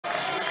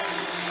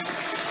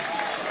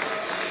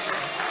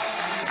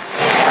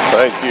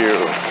Thank you.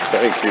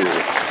 Thank you.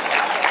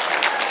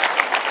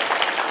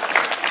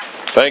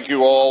 Thank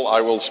you all.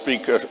 I will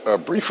speak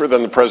briefer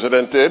than the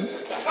president did.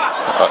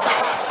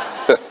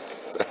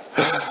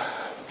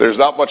 There's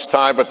not much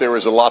time, but there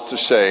is a lot to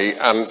say.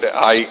 And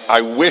I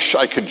wish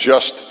I could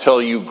just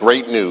tell you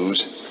great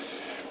news,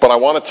 but I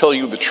want to tell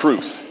you the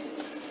truth.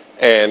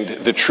 And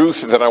the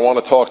truth that I want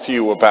to talk to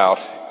you about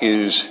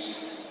is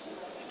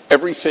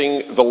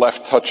everything the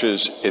left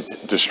touches,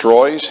 it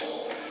destroys.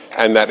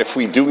 And that if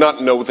we do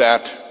not know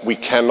that, we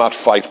cannot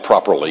fight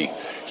properly.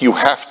 You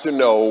have to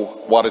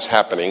know what is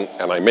happening.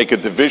 And I make a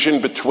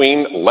division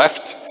between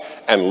left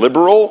and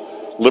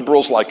liberal.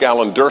 Liberals like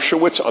Alan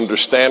Dershowitz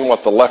understand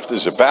what the left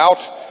is about.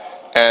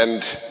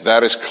 And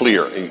that is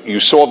clear. You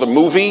saw the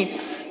movie.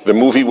 The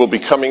movie will be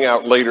coming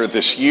out later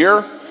this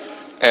year.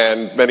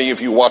 And many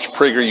of you watch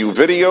PragerU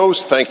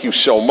videos. Thank you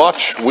so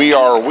much. We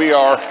are.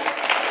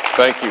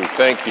 Thank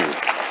you.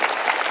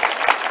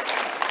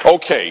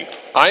 Okay.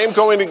 I am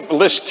going to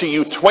list to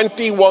you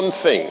 21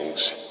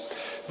 things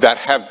that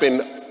have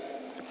been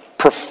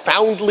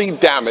profoundly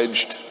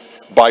damaged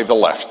by the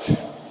left.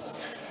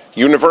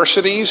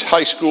 Universities,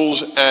 high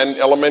schools, and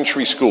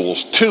elementary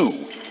schools. 2,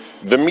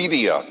 the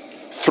media.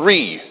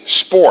 3,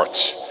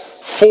 sports.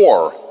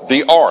 4,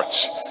 the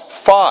arts.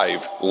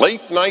 5,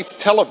 late-night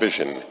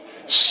television.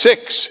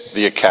 6,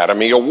 the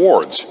Academy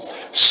Awards.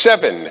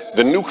 7,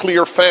 the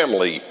nuclear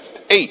family.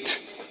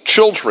 8,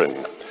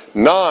 children.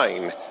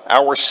 9,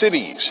 our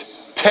cities.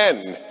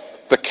 10,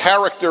 the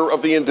character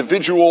of the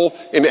individual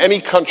in any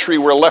country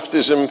where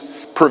leftism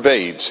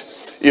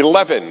pervades.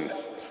 11,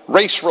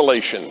 race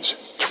relations.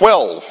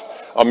 12,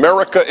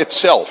 America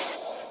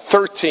itself.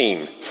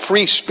 13,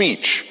 free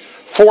speech.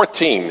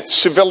 14,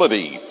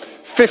 civility.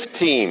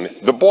 15,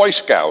 the Boy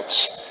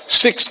Scouts.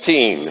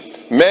 16,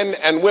 men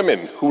and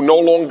women who no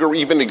longer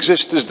even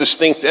exist as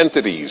distinct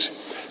entities.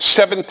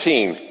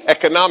 17,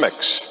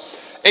 economics.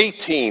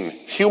 18,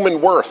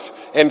 human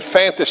worth and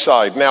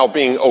fanticide now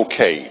being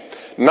okay.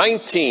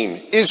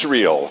 19,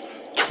 Israel.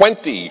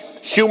 20,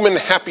 human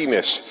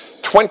happiness.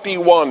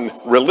 21,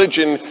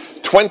 religion.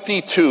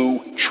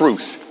 22,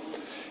 truth.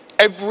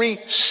 Every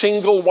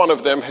single one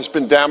of them has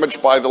been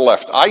damaged by the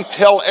left. I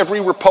tell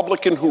every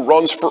Republican who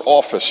runs for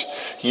office,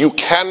 you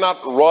cannot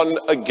run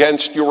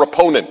against your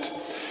opponent.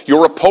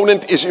 Your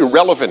opponent is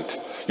irrelevant.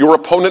 Your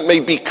opponent may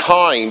be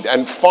kind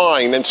and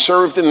fine and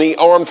served in the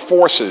armed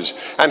forces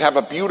and have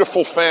a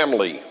beautiful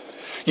family.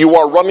 You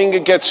are running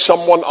against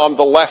someone on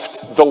the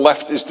left. The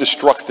left is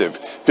destructive.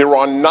 There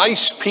are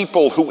nice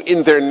people who,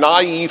 in their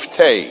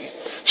naivete,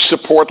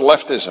 support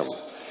leftism.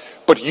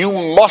 But you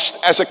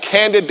must, as a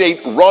candidate,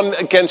 run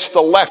against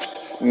the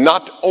left,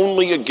 not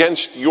only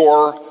against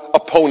your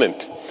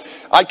opponent.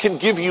 I can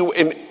give you,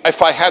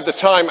 if I had the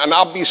time, and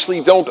obviously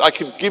don't, I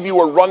could give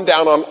you a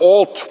rundown on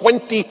all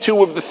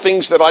 22 of the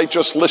things that I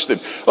just listed.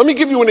 Let me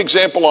give you an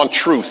example on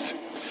truth.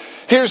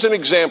 Here's an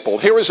example.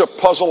 Here is a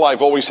puzzle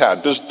I've always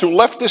had. Do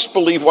leftists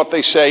believe what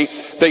they say?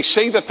 They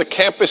say that the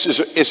campus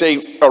is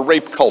a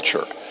rape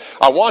culture.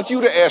 I want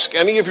you to ask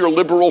any of your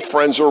liberal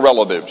friends or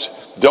relatives.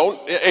 Don't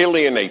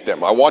alienate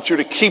them. I want you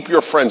to keep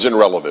your friends and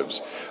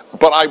relatives.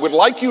 But I would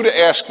like you to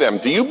ask them,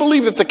 do you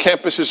believe that the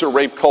campus is a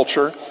rape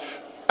culture?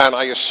 And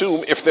I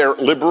assume if they're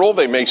liberal,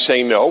 they may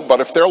say no,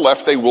 but if they're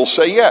left, they will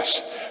say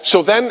yes.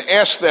 So then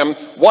ask them,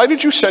 why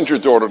did you send your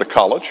daughter to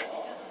college?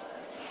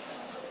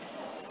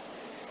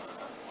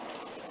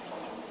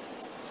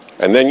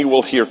 And then you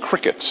will hear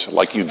crickets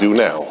like you do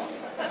now.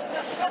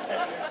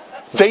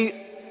 Do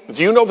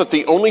you know that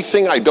the only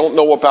thing I don't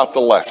know about the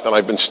left, and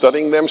I've been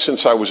studying them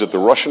since I was at the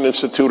Russian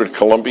Institute at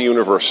Columbia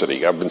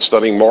University. I've been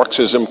studying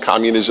Marxism,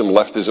 communism,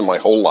 leftism my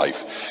whole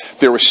life.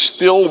 There is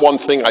still one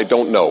thing I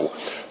don't know.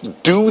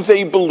 Do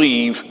they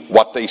believe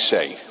what they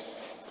say?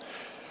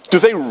 Do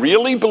they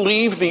really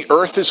believe the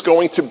earth is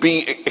going to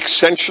be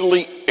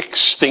essentially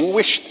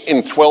extinguished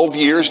in 12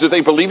 years? Do they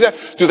believe that?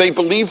 Do they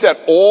believe that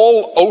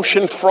all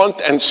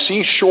oceanfront and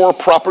seashore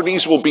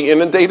properties will be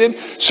inundated?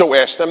 So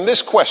ask them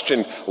this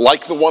question,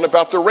 like the one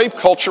about the rape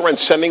culture and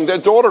sending their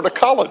daughter to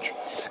college.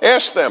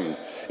 Ask them,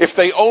 if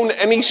they own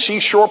any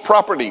seashore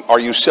property, are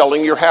you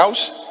selling your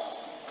house?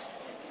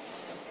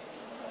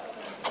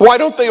 Why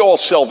don't they all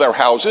sell their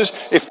houses?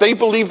 If they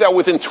believe that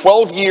within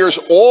 12 years,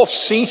 all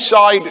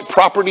seaside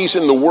properties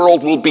in the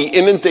world will be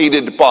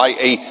inundated by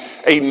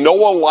a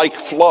Noah-like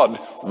flood,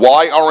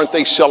 why aren't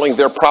they selling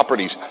their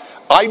properties?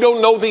 I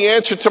don't know the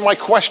answer to my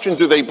question,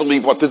 do they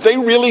believe what? Do they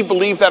really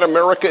believe that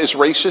America is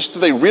racist? Do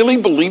they really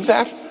believe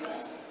that?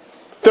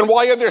 Then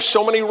why are there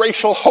so many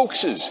racial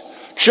hoaxes?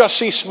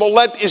 Jussie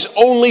Smollett is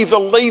only the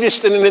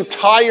latest in an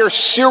entire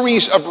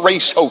series of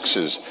race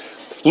hoaxes.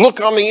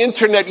 Look on the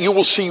internet, you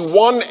will see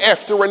one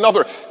after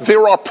another.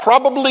 There are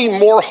probably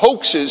more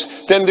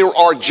hoaxes than there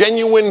are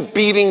genuine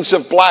beatings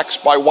of blacks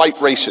by white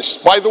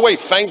racists. By the way,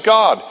 thank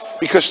God,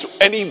 because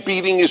any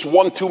beating is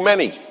one too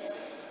many.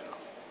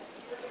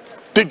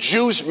 Did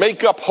Jews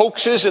make up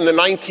hoaxes in the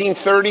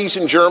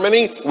 1930s in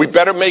Germany? We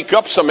better make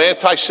up some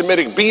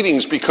anti-Semitic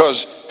beatings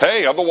because,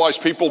 hey, otherwise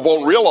people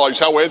won't realize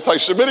how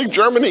anti-Semitic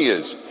Germany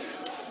is.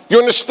 You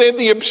understand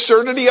the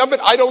absurdity of it?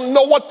 I don't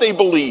know what they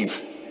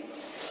believe.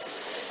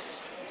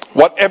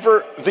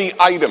 Whatever the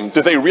item,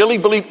 do they really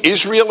believe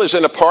Israel is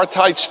an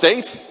apartheid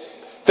state?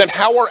 Then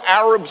how are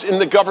Arabs in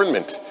the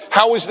government?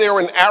 How is there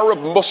an Arab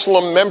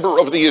Muslim member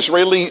of the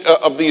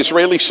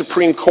Israeli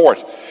Supreme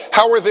Court?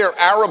 How are there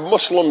Arab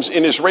Muslims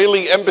in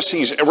Israeli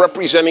embassies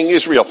representing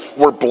Israel?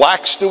 Were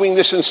blacks doing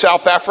this in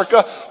South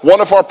Africa?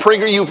 One of our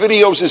PragerU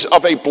videos is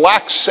of a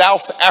black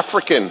South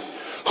African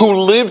who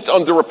lived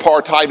under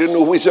apartheid and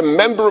who is a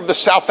member of the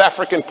South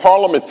African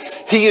parliament.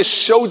 He is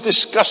so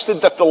disgusted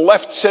that the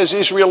left says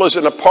Israel is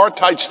an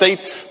apartheid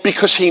state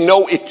because he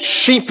knows it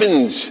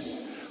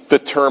cheapens the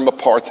term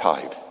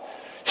apartheid.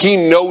 He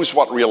knows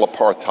what real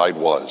apartheid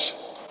was.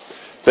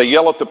 They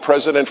yell at the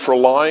president for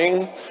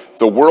lying.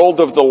 The world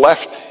of the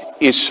left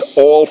is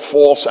all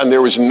false, and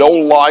there is no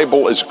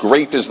libel as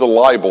great as the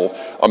libel,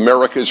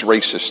 America is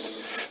racist.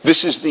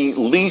 This is the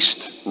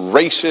least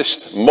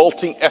racist,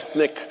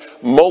 multi-ethnic,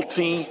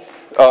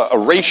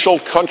 multi-racial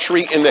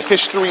country in the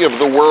history of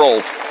the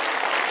world.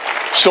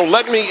 So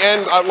let me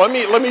end,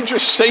 let me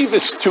just say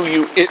this to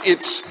you.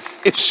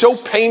 It's so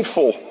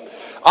painful.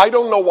 I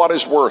don't know what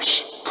is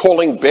worse,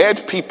 calling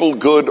bad people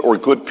good or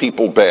good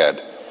people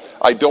bad.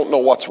 I don't know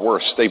what's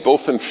worse. They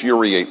both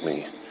infuriate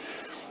me.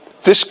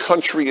 This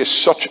country is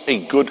such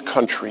a good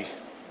country.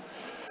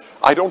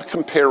 I don't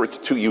compare it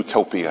to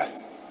utopia.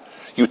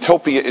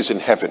 Utopia is in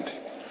heaven.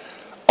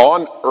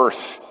 On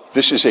earth,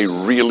 this is a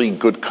really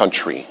good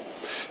country.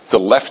 The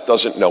left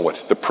doesn't know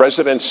it. The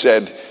president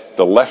said,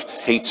 the left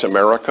hates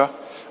America.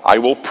 I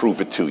will prove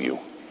it to you.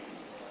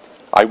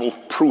 I will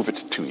prove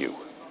it to you.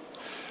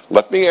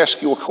 Let me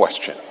ask you a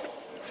question.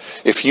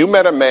 If you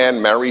met a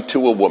man married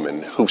to a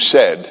woman who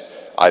said,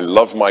 I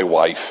love my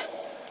wife,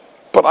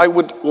 but I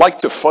would like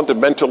to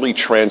fundamentally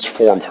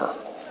transform her,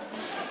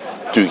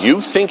 do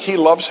you think he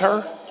loves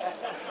her?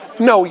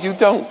 No, you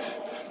don't.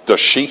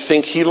 Does she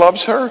think he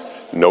loves her?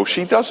 No,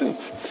 she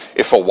doesn't.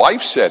 If a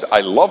wife said,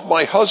 I love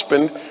my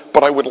husband,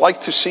 but I would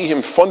like to see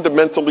him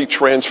fundamentally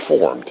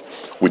transformed,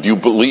 would you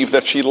believe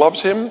that she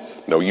loves him?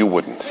 No, you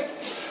wouldn't.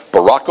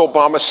 Barack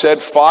Obama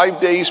said 5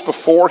 days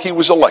before he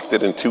was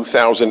elected in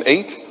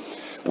 2008,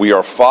 we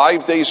are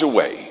 5 days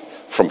away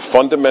from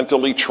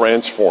fundamentally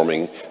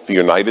transforming the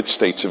United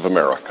States of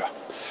America.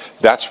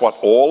 That's what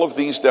all of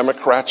these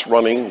Democrats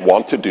running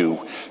want to do.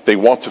 They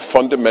want to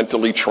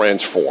fundamentally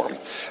transform.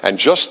 And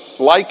just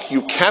like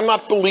you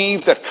cannot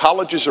believe that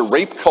college is a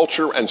rape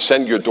culture and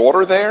send your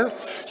daughter there,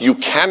 you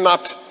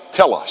cannot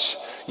tell us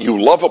you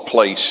love a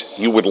place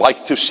you would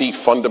like to see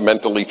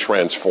fundamentally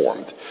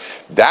transformed.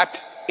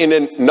 That, in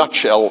a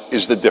nutshell,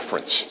 is the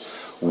difference.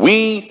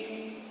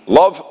 We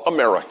love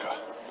America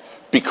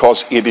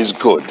because it is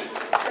good.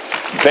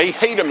 They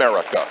hate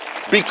America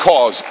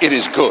because it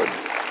is good.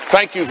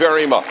 Thank you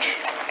very much.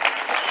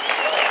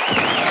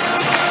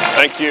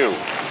 Thank you.